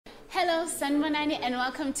Hello, Sanmanani, and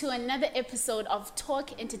welcome to another episode of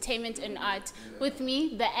Talk Entertainment and Art with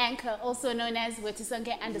me, the anchor, also known as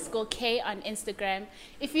Wetisonke_K on Instagram.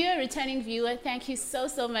 If you're a returning viewer, thank you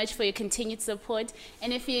so much for your continued support.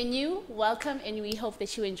 And if you're new, welcome, and we hope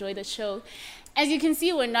that you enjoy the show. As you can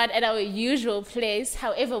see, we're not at our usual place.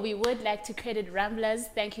 However, we would like to credit Ramblers.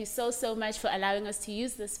 Thank you so much for allowing us to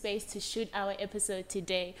use the space to shoot our episode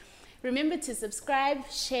today. Remember to subscribe,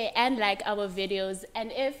 share, and like our videos.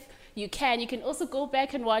 And if you can also go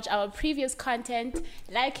back and watch our previous content,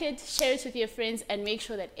 like it, share it with your friends, and make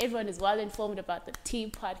sure that everyone is well informed about the T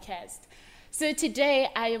podcast. So today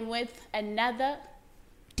I am with another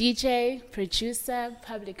DJ, producer,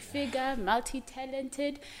 public figure,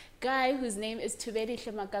 multi-talented guy whose name is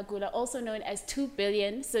Thubillion, also known as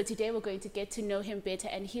Thubillion. So today we're going to get to know him better,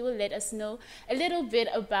 and he will let us know a little bit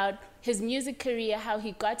about his music career, how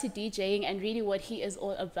he got to DJing, and really what he is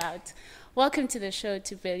all about. Welcome to the show,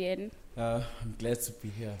 Thubillion. I'm glad to be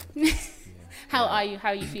here. How are you? How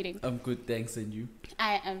are you feeling? I'm good, thanks. And you?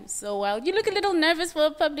 I am so well. You look a little nervous for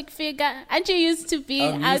a public figure. Aren't you used to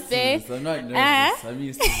being out there? I'm not nervous. I'm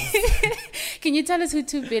used to this. Can you tell us who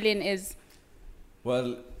Thubillion is?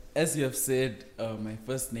 Well, as you have said, my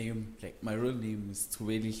first name, like my real name is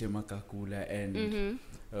Thubillion, and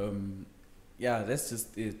that's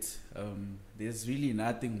just it. There's really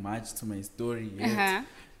nothing much to my story yet.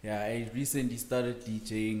 Yeah, I recently started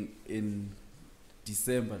DJing in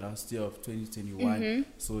December last year of 2021.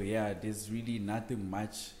 So yeah, there's really nothing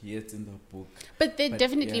much yet in the book. But there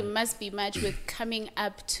definitely must be much with coming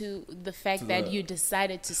up to the fact that you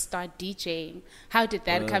decided to start DJing. How did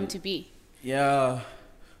that come to be? Yeah,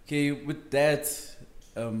 okay, with that,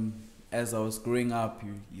 as I was growing up,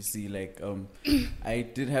 you see, like, I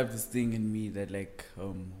did have this thing in me that, like,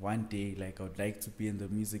 one day, like, I would like to be in the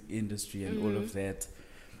music industry and all of that.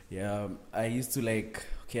 Yeah, I used to, like,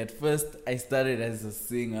 at first I started as a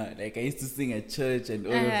singer. Like, I used to sing at church and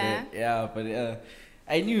all of that. Yeah, but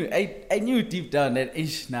I knew deep down that,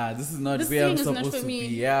 this is not where I'm supposed to be.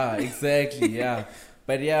 Yeah, exactly, yeah.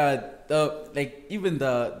 But yeah, even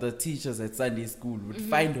the teachers at Sunday school would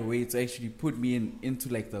find a way to actually put me into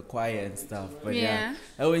like the choir and stuff. But yeah,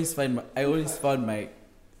 I always found my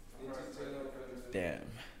damn.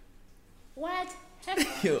 What?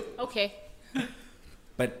 Okay.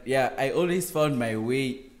 But yeah, I always found my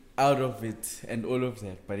way out of it and all of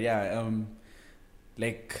that. But yeah,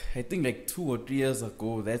 like I think like 2 or 3 years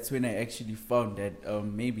ago, that's when I actually found that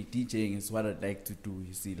maybe DJing is what I'd like to do.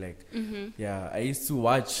 You see, like yeah, I used to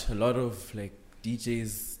watch a lot of like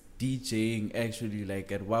DJs DJing actually,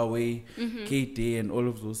 like at Huawei, K-Day and all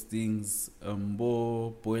of those things,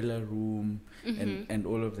 Boiler Room and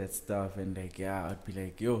all of that stuff. And like, yeah, I'd be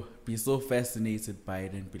like, be so fascinated by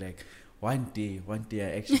it and be like, one day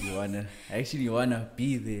I actually wanna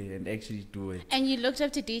be there and actually do it. And you looked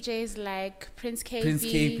up to DJs like Prince KP. Prince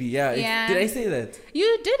KP, yeah. Did I say that?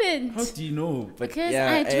 You didn't. How do you know? But because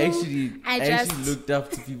yeah, I actually looked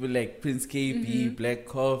up to people like Prince KP, Black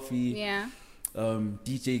Coffee,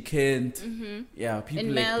 DJ Kent, people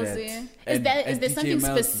and like Melzy. that. Is there something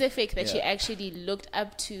Melzy. specific that you actually looked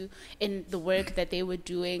up to in the work that they were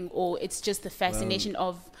doing, or it's just the fascination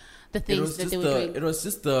of the things that they were doing? It was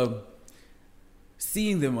just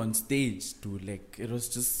seeing them on stage, dude. Like, it was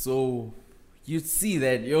just so, you'd see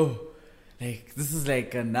that, like, this is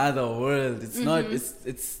like another world. It's not,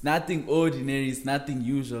 it's nothing ordinary, it's nothing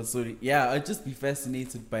usual. So yeah, I'd just be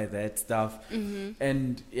fascinated by that stuff.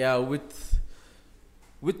 And yeah, with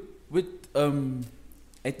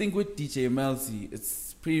I think with DJ Melzy,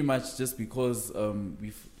 it's pretty much just because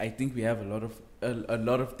I think we have a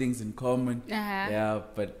lot of things in common. Yeah,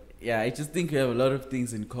 but yeah, I just think we have a lot of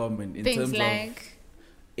things in common in terms of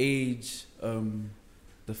age,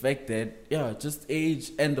 the fact that, just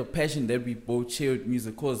age and the passion that we both share with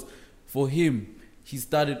music. Because for him, he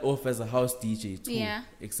started off as a house DJ too. Yeah.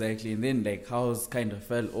 Exactly. And then like house kind of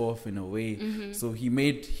fell off in a way. So he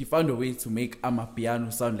found a way to make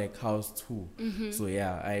Amapiano sound like house too. So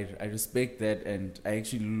yeah, I respect that, and I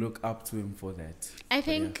actually look up to him for that. I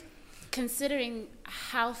think considering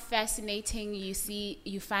how fascinating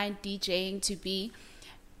you find DJing to be,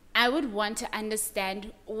 I would want to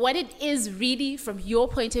understand what it is really from your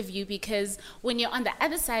point of view, because when you're on the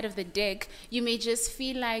other side of the deck, you may just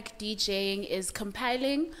feel like DJing is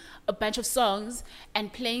compiling a bunch of songs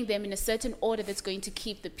and playing them in a certain order that's going to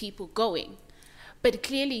keep the people going. But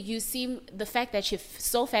clearly the fact that you're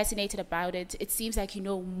so fascinated about it, it seems like you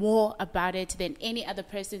know more about it than any other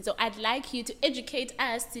person. So I'd like you to educate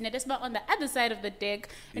us, that's not on the other side of the deck,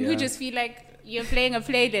 and who just feel like you're playing a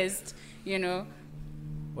playlist,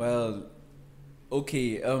 Well,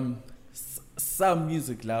 okay, some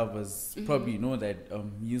music lovers probably know that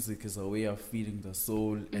music is a way of feeding the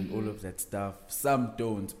soul and all of that stuff. Some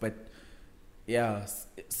don't, but yeah,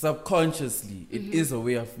 subconsciously it is a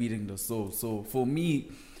way of feeding the soul. So for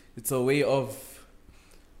me, it's a way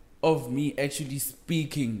of me actually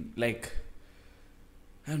speaking, like,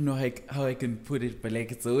 I don't know how I can put it, but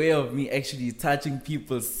like it's a way of me actually touching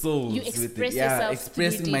people's souls with it. Yeah,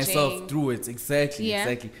 expressing myself through it.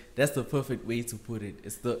 Exactly. That's the perfect way to put it.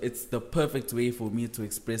 It's the perfect way for me to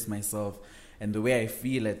express myself and the way I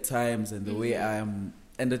feel at times and the way I am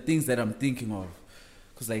and the things that I'm thinking of.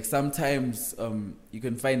 Because like sometimes you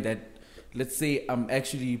can find that, let's say I'm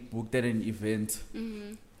actually booked at an event.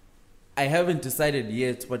 I haven't decided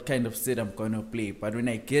yet what kind of set I'm gonna play, but when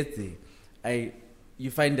I get there, you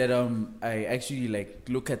find that I actually like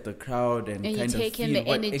look at the crowd and kind of take in feel the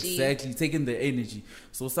energy. Exactly, taking the energy.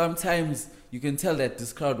 So sometimes you can tell that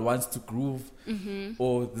this crowd wants to groove,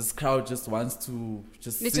 or this crowd just wants to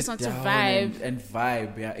sit want down to vibe and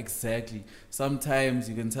vibe. Yeah, exactly. Sometimes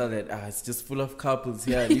you can tell that it's just full of couples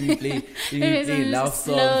here. Let me play love songs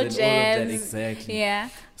and all of that. Exactly. Yeah.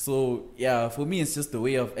 So yeah, for me, it's just a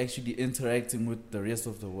way of actually interacting with the rest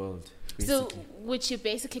of the world. Basically. So what you're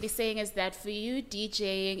basically saying is that for you,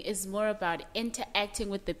 DJing is more about interacting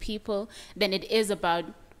with the people than it is about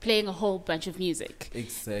playing a whole bunch of music.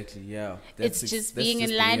 Exactly, yeah. It's just being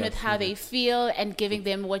in line with how they feel and giving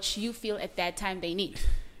them what you feel at that time they need.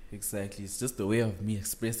 Exactly. It's just a way of me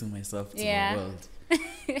expressing myself to the world.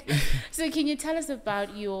 So can you tell us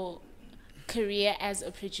about your career as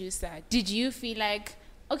a producer? Did you feel like,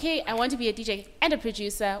 okay, I want to be a DJ and a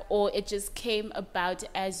producer, or it just came about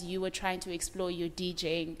as you were trying to explore your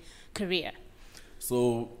DJing career?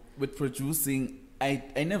 So with producing,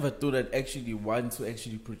 I never thought I'd actually want to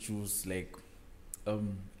actually produce like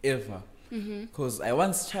ever. Because I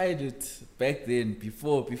once tried it back then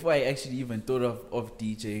before I actually even thought of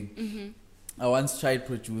DJing. I once tried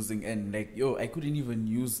producing and like, I couldn't even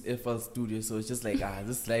use FL Studio. So it's just like,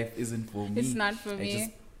 this life isn't for me. It's not for me. I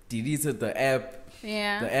just deleted the app.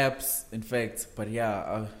 Yeah. The apps, in fact. But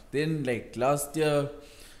yeah, then like last year,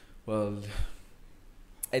 well,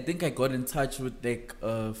 I think I got in touch with like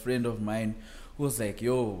a friend of mine who was like,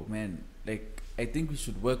 yo, man, like I think we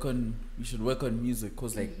should work on music,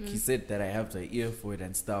 because like he said that I have the ear for it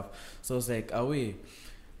and stuff. So I was like,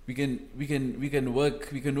 we can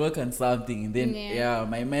work on something. And then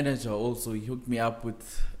my manager also, he hooked me up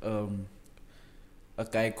with a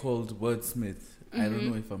guy called Wordsmith. I don't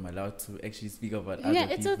know if I'm allowed to actually speak about other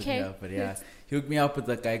people. It's okay. Yeah, but he hooked me up with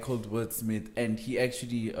a guy called Wordsmith, and he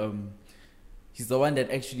actually he's the one that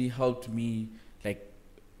actually helped me like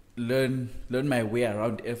learn my way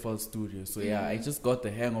around FL Studio. So I just got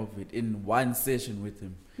the hang of it in one session with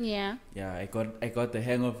him. Yeah, I got the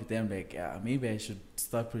hang of it. I'm like, maybe I should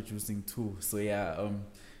start producing too. So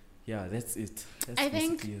that's it. I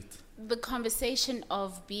think the conversation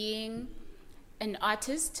of being an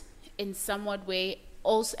artist in somewhat way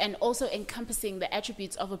also encompassing the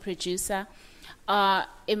attributes of a producer are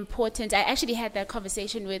important. I actually had that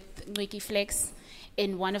conversation with Wiki Flex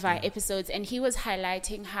in one of our episodes, and he was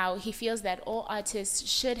highlighting how he feels that all artists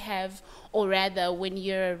should have, or rather when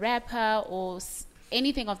you're a rapper or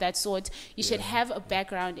anything of that sort, you should have a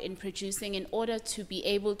background in producing in order to be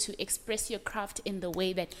able to express your craft in the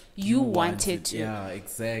way that you want it to. Yeah,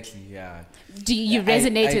 exactly, yeah. Do you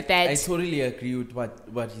resonate with that? I totally agree with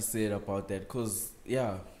what he said about that, because,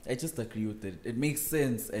 I just agree with it. It makes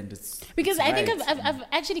sense, and it's... Because it's I think I've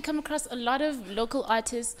actually come across a lot of local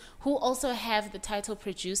artists who also have the title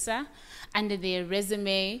producer under their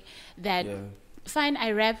resume that... Fine, I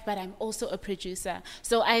rap, but I'm also a producer.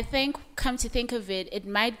 So I think, come to think of it, it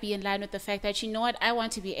might be in line with the fact that, you know what, I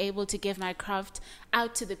want to be able to give my craft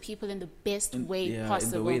out to the people in the best way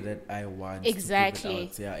possible. In the way that I want exactly. to give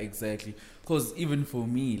it out. Yeah, exactly. Because even for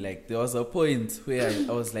me, like, there was a point where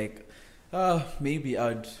I was like, maybe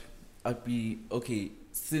I'd be, okay,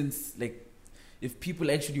 since, like, if people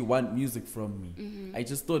actually want music from me, I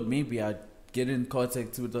just thought maybe I'd get in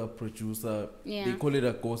contact with a producer. They call it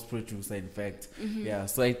a ghost producer, in fact.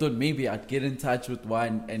 So I thought maybe I'd get in touch with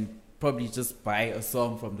one and probably just buy a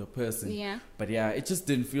song from the person. But it just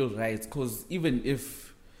didn't feel right, because even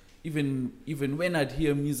when I'd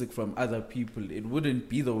hear music from other people, it wouldn't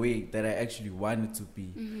be the way that I actually want it to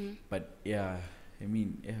be. But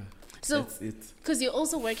so that's it. Because you're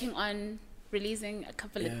also working on releasing a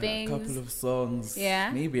couple of things, a couple of songs,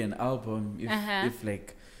 maybe an album if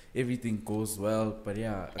like everything goes well. But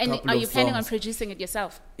and are you planning on producing it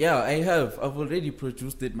yourself? I've already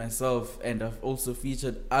produced it myself, and I've also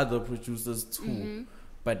featured other producers too.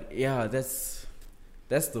 But that's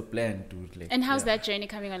the plan, dude. Like, and how's that journey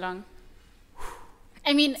coming along?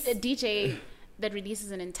 I mean, a DJ that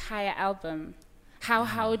releases an entire album,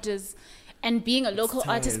 how does, and being a local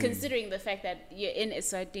artist, considering the fact that you're in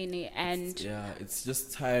Eswatini, and it's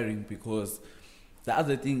just tiring, because the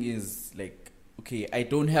other thing is, like, okay, I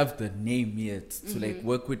don't have the name yet to like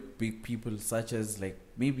work with big people such as like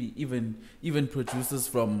maybe even producers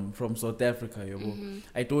from South Africa, you know.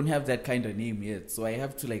 I don't have that kind of name yet, so I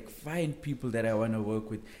have to like find people that I want to work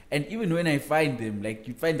with. And even when I find them, like,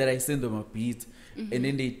 you find that I send them a beat and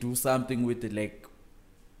then they do something with it. Like,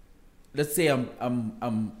 let's say I'm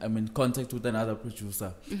in contact with another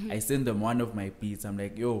producer. I send them one of my beats. I'm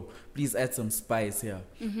like, yo, please add some spice here.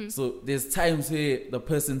 So there's times where the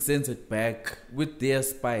person sends it back with their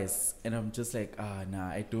spice, and I'm just like, nah,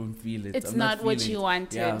 I don't feel it. It's not what you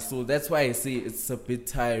wanted. Yeah, so that's why I say it's a bit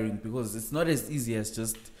tiring, because it's not as easy as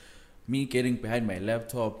just me getting behind my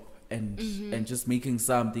laptop and just making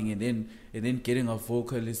something, and then getting a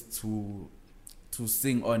vocalist to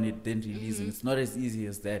sing on it, then releasing. It's not as easy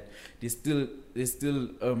as that. There's still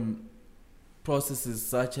processes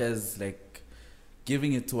such as like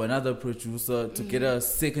giving it to another producer to get a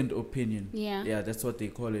second opinion. Yeah, that's what they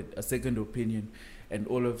call it, a second opinion, and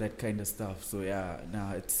all of that kind of stuff. So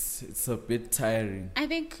it's a bit tiring. I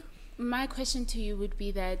think my question to you would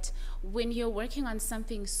be that when you're working on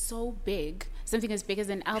something so big, something as big as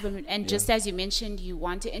an album, and just as you mentioned, you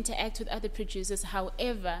want to interact with other producers,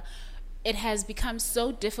 however, it has become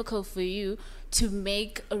so difficult for you to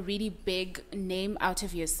make a really big name out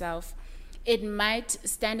of yourself. It might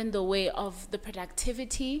stand in the way of the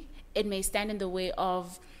productivity. It may stand in the way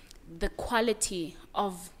of the quality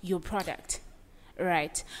of your product.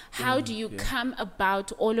 Right. How do you come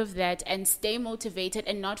about all of that and stay motivated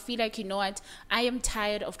and not feel like, you know what, I am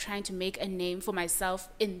tired of trying to make a name for myself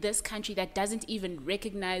in this country that doesn't even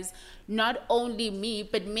recognize not only me,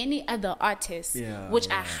 but many other artists, which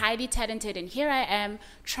are highly talented. And here I am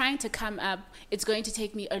trying to come up. It's going to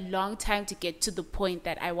take me a long time to get to the point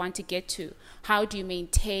that I want to get to. How do you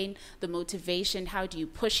maintain the motivation? How do you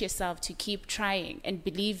push yourself to keep trying and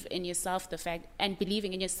believe in yourself,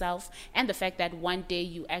 believing in yourself and the fact that one day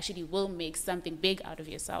you actually will make something big out of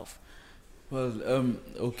yourself? Well,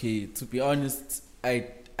 okay, to be honest,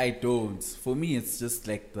 I don't. For me, it's just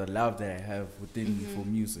like the love that I have within me for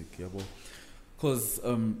music, because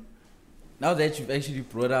now that you've actually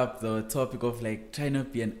brought up the topic of like trying to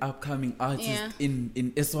be an upcoming artist in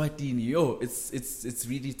Eswatini, it's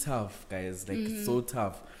really tough, guys. Like, it's so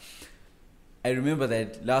tough. I remember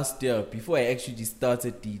that last year, before I actually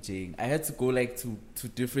started DJing, I had to go like to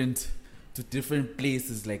different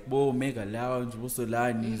places, like Mega Lounge,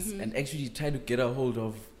 Solani's, and actually try to get a hold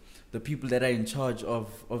of the people that are in charge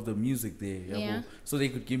of the music there, so they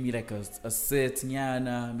could give me like a set,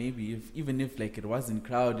 nyana, maybe even if like it wasn't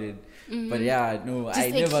crowded, but just I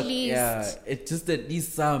never, least. it's just at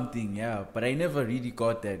least something, but I never really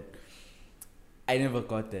got that.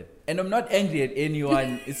 And I'm not angry at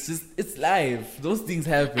anyone. It's just, it's life. Those things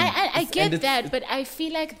happen. I get that, but I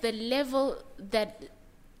feel like the level that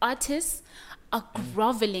artists are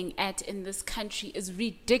groveling at in this country is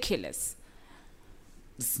ridiculous.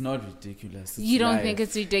 It's not ridiculous. You don't think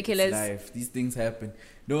it's ridiculous? It's life. These things happen.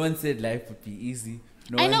 No one said life would be easy.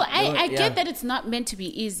 I get that it's not meant to be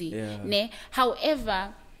easy.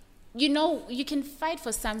 However, you can fight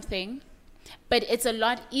for something, but it's a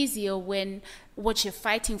lot easier when what you're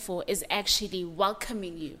fighting for is actually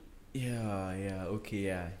welcoming you. You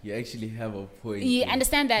actually have a point. You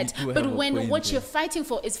understand that? But when what there. you're fighting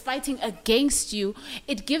for is fighting against you,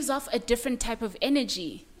 it gives off a different type of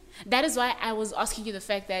energy. That is why I was asking you the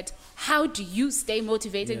fact that how do you stay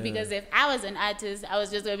motivated? Because if I was an artist, I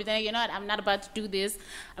was just going to be saying, you know what, I'm not about to do this.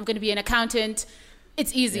 I'm going to be an accountant.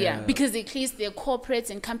 It's easier because at least there are corporates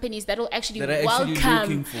and companies that will actually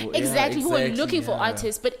welcome. Who are looking for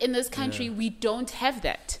artists. But in this country, we don't have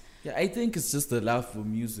that. Yeah, I think it's just the love for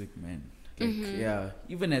music, man. Like,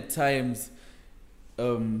 even at times,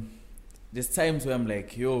 there's times where I'm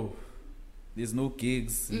like, yo, there's no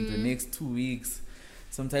gigs in the next 2 weeks.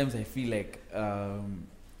 Sometimes I feel like,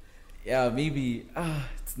 maybe,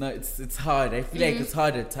 it's hard. I feel like it's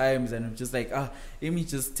hard at times, and I'm just like, let me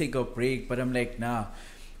just take a break. But I'm like, nah,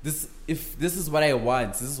 if this is what I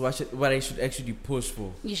want, this is what I should actually push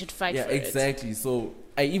for. You should fight for it. Yeah, exactly. So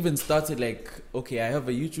I even started like, okay, I have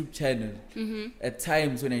a YouTube channel. At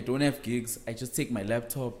times when I don't have gigs, I just take my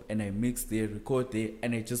laptop and I mix there, record there,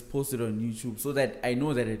 and I just post it on YouTube so that I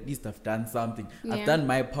know that at least I've done something. I've done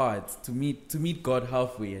my part to meet God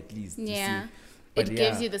halfway at least. Yeah. It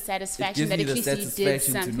gives you the satisfaction that at least you did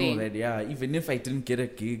something. To know that, even if I didn't get a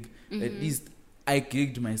gig, at least I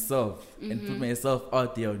gigged myself and put myself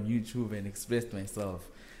out there on YouTube and expressed myself.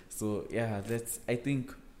 So yeah, I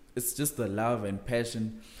think it's just the love and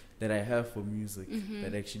passion that I have for music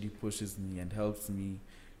that actually pushes me and helps me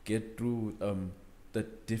get through the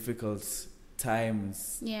difficult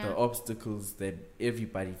times, the obstacles that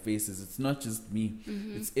everybody faces. It's not just me,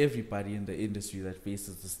 it's everybody in the industry that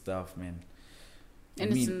faces the stuff, man.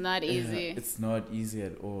 And it's not easy. It's not easy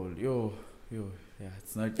at all. Yeah,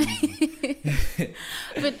 it's not easy.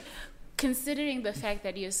 But considering the fact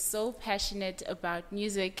that you're so passionate about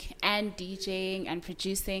music and DJing and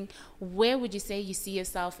producing, where would you say you see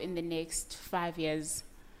yourself in the next 5 years?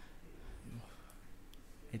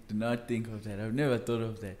 I do not think of that. I've never thought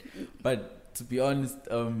of that. But to be honest,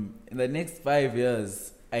 in the next 5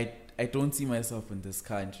 years, I don't see myself in this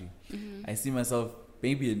country. I see myself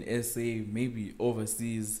maybe in SA, maybe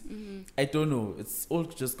overseas. I don't know. It's all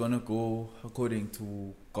just gonna go according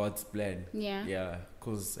to God's plan. Yeah,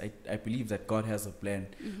 because I believe that God has a plan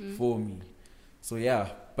for me. So yeah,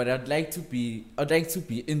 but I'd like to be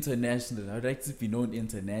international. I'd like to be known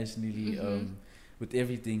internationally, with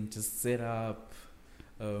everything just set up,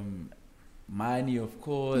 money, of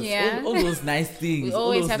course, all those nice things. We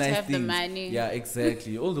always have to have the money. Yeah,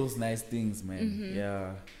 exactly. All those nice things, man.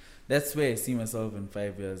 Yeah. That's where I see myself in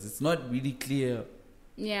 5 years. It's not really clear.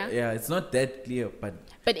 Yeah, it's not that clear, but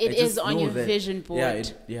it is on your vision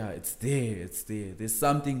board. It's there. There's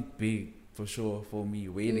something big for sure for me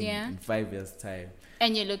waiting in 5 years' time.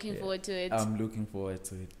 And you're looking forward to it. I'm looking forward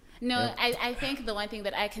to it. No, I think the one thing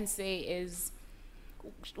that I can say is,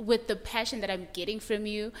 with the passion that I'm getting from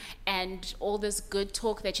you and all this good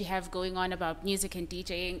talk that you have going on about music and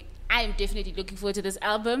DJing, I am definitely looking forward to this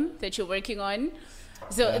album that you're working on.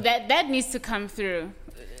 So that needs to come through.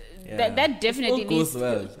 That definitely needs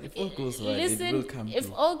to. If all goes well, listen, it will come through.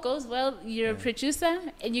 If all goes well, you're a producer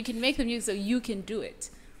and you can make the music, so you can do it.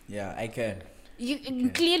 Yeah, I can.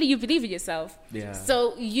 Clearly, you believe in yourself. Yeah.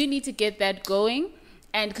 So you need to get that going,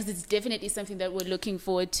 and because it's definitely something that we're looking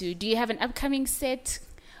forward to. Do you have an upcoming set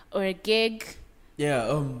or a gig?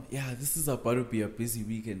 Yeah. This is about to be a busy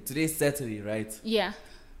weekend. Today's Saturday, right? Yeah.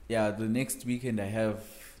 Yeah. The next weekend I have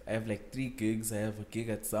like 3 gigs. I have a gig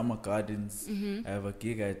at Summer Gardens. I have a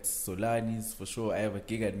gig at Solani's for sure. I have a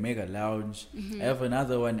gig at Mega Lounge. I have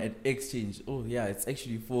another one at Exchange. Oh yeah, it's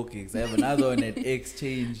actually 4 gigs. I have another one at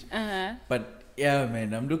Exchange. But yeah,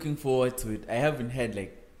 man, I'm looking forward to it. I haven't had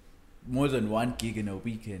like more than 1 gig in a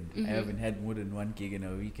weekend. And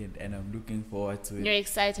I'm looking forward to it. You're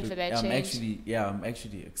excited for that change? I'm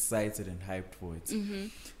actually excited and hyped for it.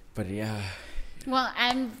 But yeah. Well,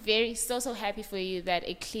 I'm so happy for you that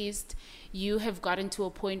at least you have gotten to a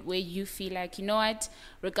point where you feel like, you know what,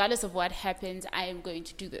 regardless of what happens, I am going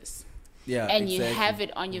to do this. Yeah, and exactly. You have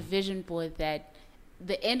it on your vision board that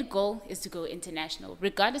the end goal is to go international,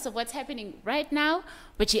 regardless of what's happening right now,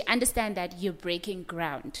 but you understand that you're breaking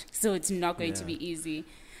ground. So it's not going to be easy.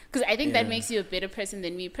 Because I think that makes you a better person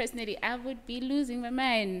than me. Personally, I would be losing my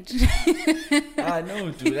mind.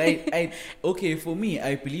 No, dude. Okay, for me,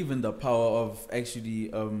 I believe in the power of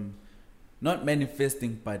actually not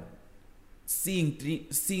manifesting, but seeing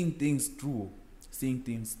things through.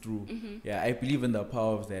 Yeah, I believe in the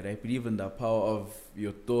power of that. I believe in the power of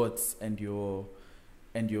your thoughts and your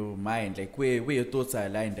mind, like where your thoughts are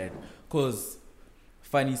aligned at. Because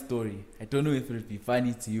funny story. I don't know if it'll be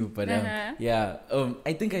funny to you, but I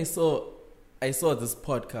think I saw this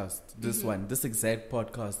podcast, this exact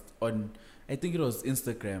podcast on, I think it was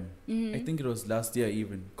Instagram. I think it was last year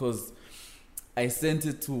even, because I sent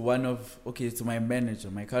it to to my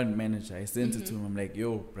manager, my current manager. I sent it to him. I'm like,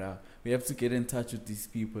 yo, bruh, we have to get in touch with these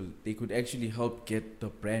people. They could actually help get the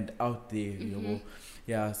brand out there, you know.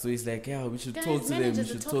 Yeah, so he's like, yeah, we should talk to them. We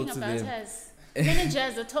should talk to them.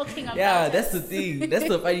 Managers are talking about that's the thing. That's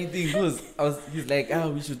the funny thing. He's like,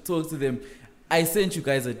 we should talk to them. I sent you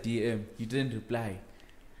guys a DM. You didn't reply.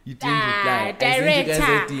 Director. I sent you guys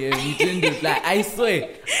a DM. You didn't reply. I swear.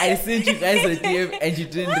 I sent you guys a DM and you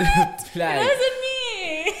didn't reply. It wasn't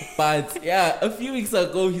me. But a few weeks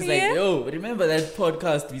ago, he's like, yo, remember that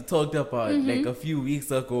podcast we talked about like a few weeks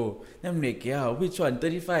ago? And I'm like, which one?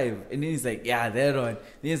 35. And then he's like, that one.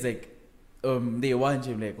 Then he's like, they want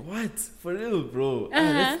you. I'm like, what? For real, bro?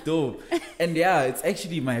 That's dope. And it's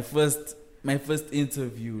actually my first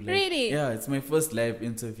interview. Like, really? Yeah, it's my first live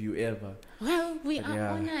interview ever. Well, we are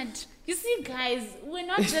honored. You see, guys, we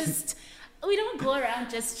don't go around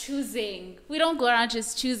just choosing.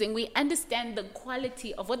 We understand the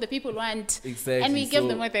quality of what the people want. Exactly. And we give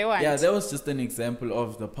them what they want. Yeah, that was just an example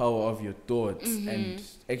of the power of your thoughts and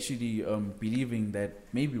actually believing that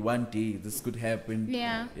maybe one day this could happen.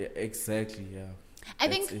 Yeah. Exactly, yeah. I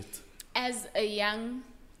think as a young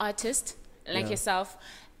artist like yourself,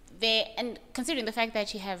 and considering the fact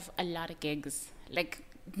that you have a lot of gigs, like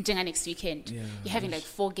next weekend, you're having like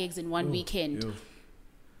 4 gigs in one weekend,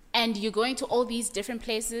 and you're going to all these different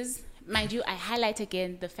places. Mind you, I highlight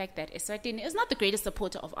again the fact that Eswatini is not the greatest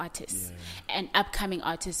supporter of artists and upcoming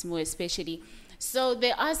artists more especially. So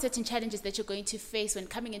there are certain challenges that you're going to face when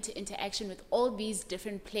coming into interaction with all these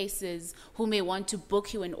different places who may want to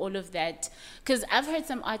book you and all of that. Because I've heard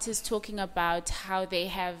some artists talking about how they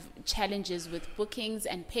have challenges with bookings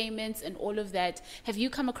and payments and all of that. Have you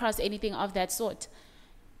come across anything of that sort?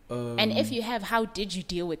 And if you have, how did you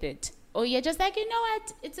deal with it? Or you're just like, you know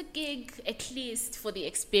what, it's a gig, at least for the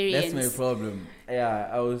experience. That's my problem. Yeah,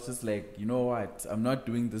 I was just like, you know what, I'm not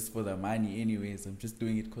doing this for the money anyways. I'm just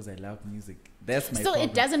doing it because I love music. That's my problem. So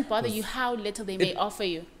it doesn't bother you how little they may offer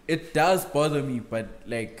you? It does bother me, but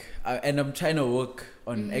like, and I'm trying to work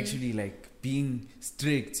on actually like being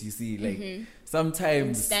strict, you see. Like sometimes...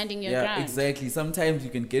 And standing your ground. Yeah, exactly. Sometimes you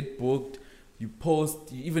can get booked. You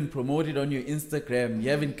post, you even promote it on your Instagram,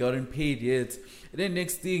 you haven't gotten paid yet. And then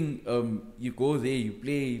next thing, you go there, you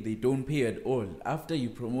play, they don't pay at all. After you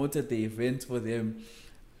promoted the event for them,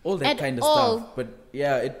 all that kind of stuff. But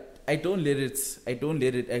yeah, I don't let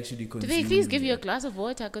it actually consume. Do they please give you a glass of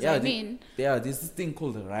water? Because there's this thing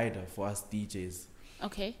called a rider for us DJs.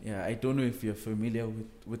 Okay. Yeah, I don't know if you're familiar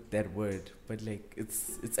with that word, but like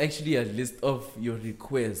it's actually a list of your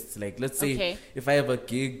requests. Like let's say if I have a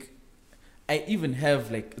gig, I even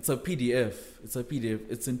have like it's a PDF.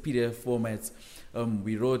 It's in PDF formats.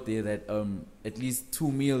 We wrote there that at least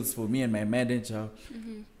 2 meals for me and my manager,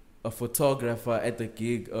 a photographer at the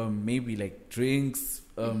gig, maybe like drinks,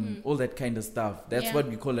 all that kind of stuff. That's what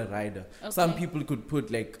we call a rider. Okay. Some people could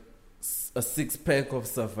put like a 6-pack of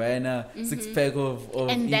Savannah, 6-pack of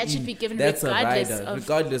and that should be given that's regardless a rider,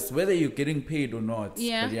 regardless whether you're getting paid or not.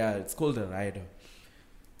 Yeah. But yeah, it's called a rider.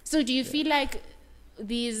 So do you feel like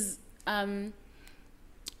these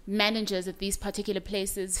managers at these particular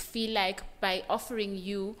places feel like by offering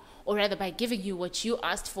you, or rather by giving you what you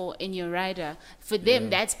asked for in your rider, for them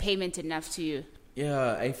that's payment enough to you?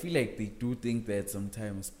 Yeah, I feel like they do think that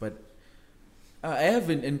sometimes, but I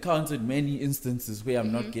haven't encountered many instances where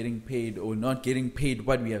I'm not getting paid or not getting paid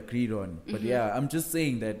what we agreed on. But yeah, I'm just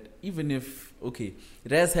saying that even if,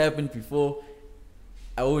 it has happened before,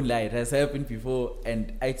 I won't lie, it has happened before,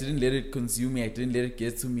 and I didn't let it consume me, I didn't let it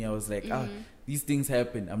get to me. I was like, these things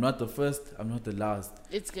happen. I'm not the first, I'm not the last.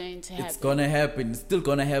 It's going to happen. It's gonna happen. It's still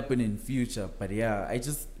gonna happen in future. But yeah,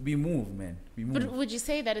 we move, man. We move. But would you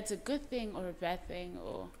say that it's a good thing or a bad thing,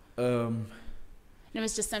 or? No,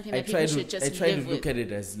 it's just something that people should just live with. I try to look at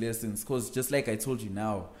it as lessons, because just like I told you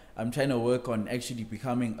now, I'm trying to work on actually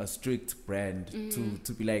becoming a strict brand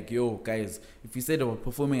to be like, yo, guys, if you said I was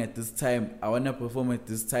performing at this time, I want to perform at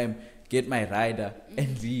this time, get my rider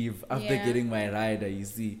and leave after getting my rider, you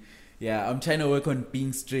see. Yeah, I'm trying to work on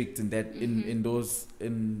being strict in that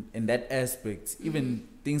in that aspect. Even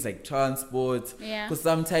things like transport. Yeah. Because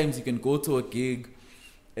sometimes you can go to a gig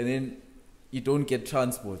and then you don't get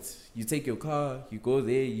transport. You take your car, you go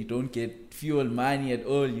there, you don't get fuel money at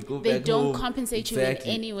all. You go back home. They don't compensate you in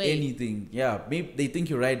any way. Anything. Yeah, maybe they think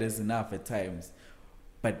your ride is enough at times.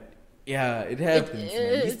 But yeah, it happens.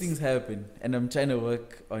 These things happen. And I'm trying to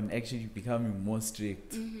work on actually becoming more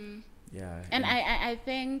strict. Yeah. And I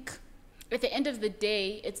think at the end of the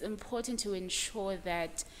day, it's important to ensure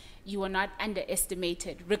that you are not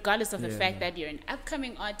underestimated, regardless of the fact that you're an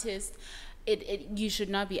upcoming artist. You should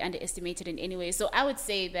not be underestimated in any way. So I would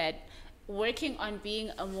say that working on being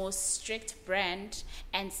a more strict brand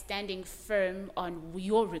and standing firm on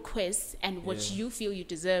your requests and what you feel you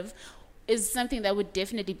deserve is something that would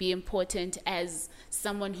definitely be important as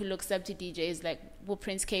someone who looks up to DJs like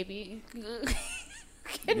Prince KB.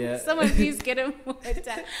 Can someone please get him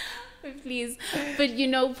water? Please. But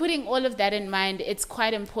putting all of that in mind, it's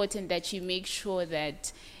quite important that you make sure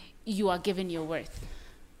that you are given your worth.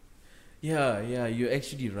 Yeah, you're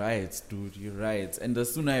actually right, dude. You're right. And the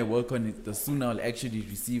sooner I work on it, the sooner I'll actually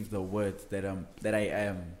receive the worth that I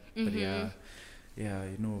am. But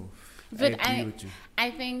But I agree with you.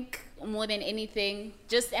 I think more than anything,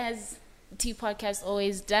 just as T Podcast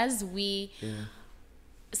always does, we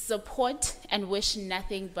support and wish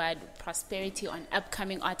nothing but prosperity on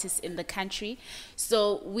upcoming artists in the country.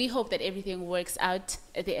 So we hope that everything works out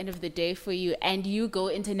at the end of the day for you and you go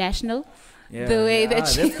international. Yeah, the way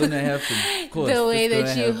that's gonna happen. Of course, the way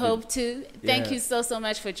that you hope to. Thank you so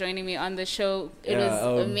much for joining me on the show. It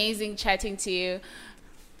was amazing chatting to you.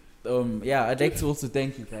 I'd like to also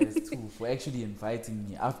thank you guys too for actually inviting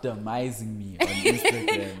me after amazing me on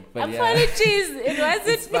Instagram. But apologies, it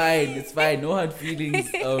wasn't. It's fine. No hard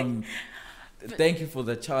feelings. Thank you for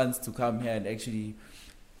the chance to come here and actually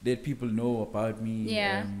let people know about me.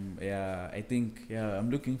 Yeah. I think I'm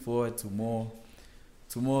looking forward to more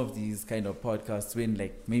of these kind of podcasts when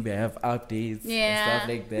like maybe I have updates and stuff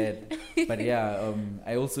like that. But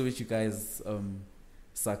I also wish you guys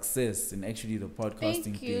success in actually the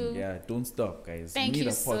podcasting thing. Yeah, don't stop, guys. Thank we need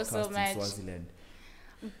you a podcast so much. in Swaziland.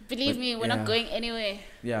 Believe me, we're not going anywhere.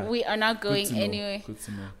 Yeah, we are not going anywhere. Good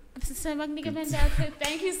to know.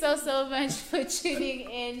 Thank you so much for tuning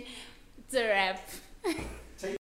in to Rap.